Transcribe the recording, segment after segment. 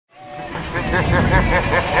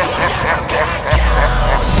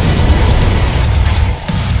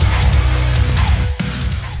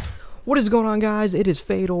What is going on, guys? It is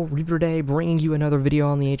Fatal Reaper Day, bringing you another video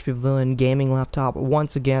on the HP Pavilion Gaming laptop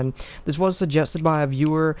once again. This was suggested by a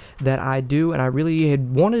viewer that I do, and I really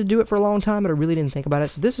had wanted to do it for a long time, but I really didn't think about it.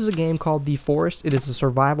 So this is a game called The Forest. It is a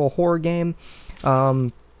survival horror game.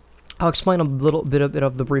 I'll explain a little bit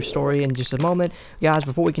of the brief story in just a moment. Guys,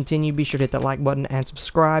 before we continue, be sure to hit that like button and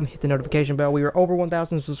subscribe. Hit the notification bell. We are over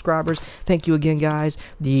 1,000 subscribers. Thank you again, guys.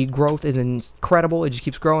 The growth is incredible. It just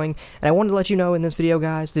keeps growing. And I wanted to let you know in this video,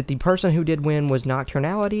 guys, that the person who did win was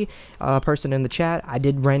Nocturnality, a person in the chat. I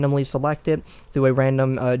did randomly select it through a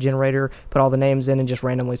random generator, put all the names in and just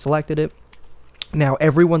randomly selected it. Now,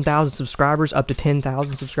 every 1,000 subscribers, up to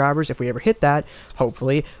 10,000 subscribers, if we ever hit that,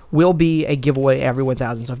 hopefully, will be a giveaway every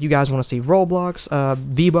 1,000. So if you guys want to see Roblox,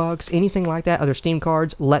 V-Bucks, anything like that, other Steam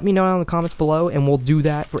cards, let me know down in the comments below, and we'll do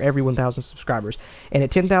that for every 1,000 subscribers. And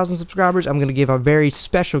at 10,000 subscribers, I'm going to give a very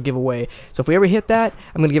special giveaway. So if we ever hit that,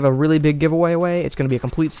 I'm going to give a really big giveaway away. It's going to be a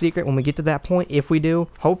complete secret when we get to that point. If we do,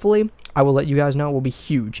 hopefully, I will let you guys know. It will be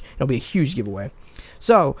huge. It'll be a huge giveaway.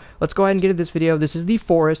 So, let's go ahead and get into this video. This is The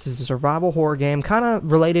Forest. This is a survival horror game. Kind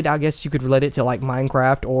of related, I guess you could relate it to like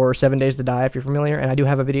Minecraft or 7 Days to Die if you're familiar. And I do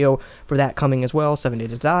have a video for that coming as well, 7 Days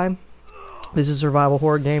to Die. This is a survival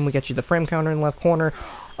horror game. We get you the frame counter in the left corner.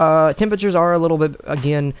 Temperatures are a little bit,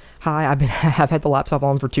 again, high. I've had the laptop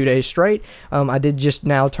on for 2 days straight. I did just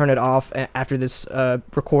now turn it off after this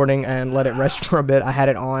recording and let it rest for a bit. I had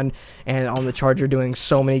it on and on the charger doing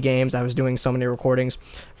so many games. I was doing so many recordings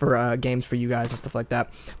for games for you guys and stuff like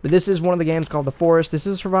that. But this is one of the games called The Forest. This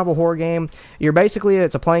is a survival horror game. You're basically,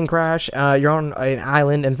 it's a plane crash. You're on an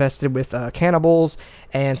island infested with cannibals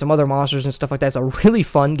and some other monsters and stuff like that. It's a really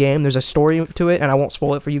fun game. There's a story to it, and I won't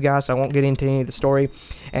spoil it for you guys, so I won't get into any of the story.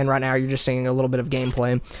 And right now, you're just seeing a little bit of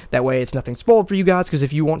gameplay. That way, it's nothing spoiled for you guys, because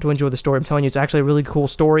if you want to enjoy the story, I'm telling you, it's actually a really cool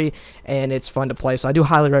story, and it's fun to play. So I do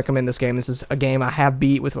highly recommend this game. This is a game I have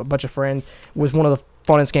beat with a bunch of friends. It was one of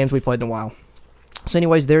the funnest games we played in a while. So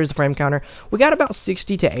anyways, there's the frame counter. We got about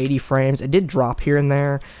 60 to 80 frames. It did drop here and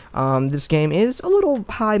there. This game is a little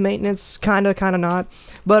high maintenance, kind of not.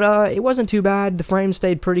 But it wasn't too bad. The frames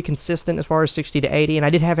stayed pretty consistent as far as 60 to 80. And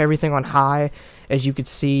I did have everything on high, as you could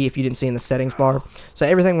see if you didn't see in the settings bar. So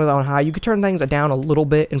everything was on high. You could turn things down a little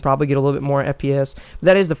bit and probably get a little bit more FPS. But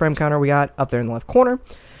that is the frame counter we got up there in the left corner.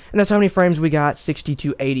 And that's how many frames we got, 60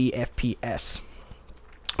 to 80 FPS.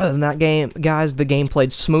 Other than that, game, guys, the game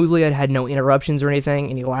played smoothly. It had no interruptions or anything,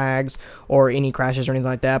 any lags or any crashes or anything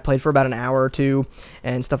like that. Played for about an hour or two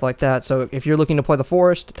and stuff like that. So if you're looking to play The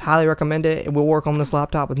Forest, highly recommend it. It will work on this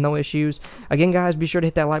laptop with no issues. Again, guys, be sure to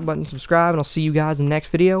hit that like button, subscribe, and I'll see you guys in the next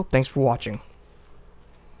video. Thanks for watching.